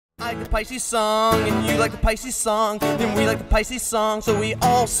I like the Pisces song, and you like the Pisces song, and we like the Pisces song, so we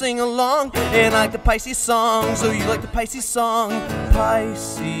all sing along. And I like the Pisces song, so you like the Pisces song.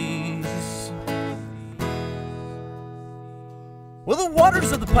 Pisces. Well, the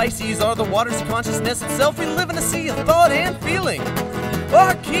waters of the Pisces are the waters of consciousness itself. We live in a sea of thought and feeling.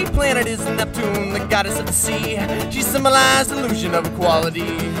 Our key planet is Neptune, the goddess of the sea. She symbolized illusion of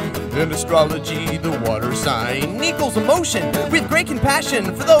equality. In astrology, the water sign equals emotion with great compassion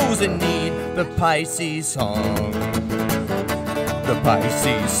for those in need. The Pisces song. The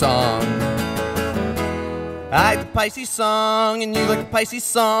Pisces song. I like the Pisces song, and you like the Pisces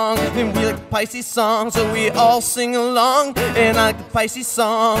song, and we like the Pisces song, so we all sing along. And I like the Pisces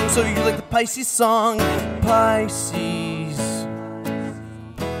song, so you like the Pisces song. Pisces.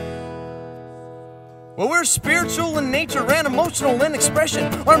 Well, we're spiritual in nature and emotional in expression.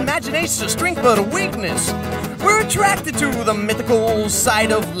 Our imagination's a strength but a weakness. We're attracted to the mythical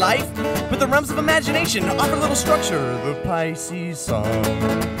side of life, but the realms of imagination offer little structure. The Pisces song.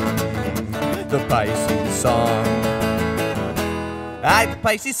 The Pisces song. I like the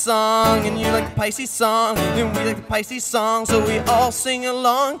Pisces song, and you like the Pisces song, and we like the Pisces song, so we all sing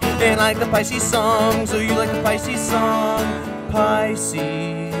along. And I like the Pisces song, so you like the Pisces song.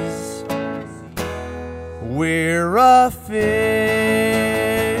 Pisces. We're a fish.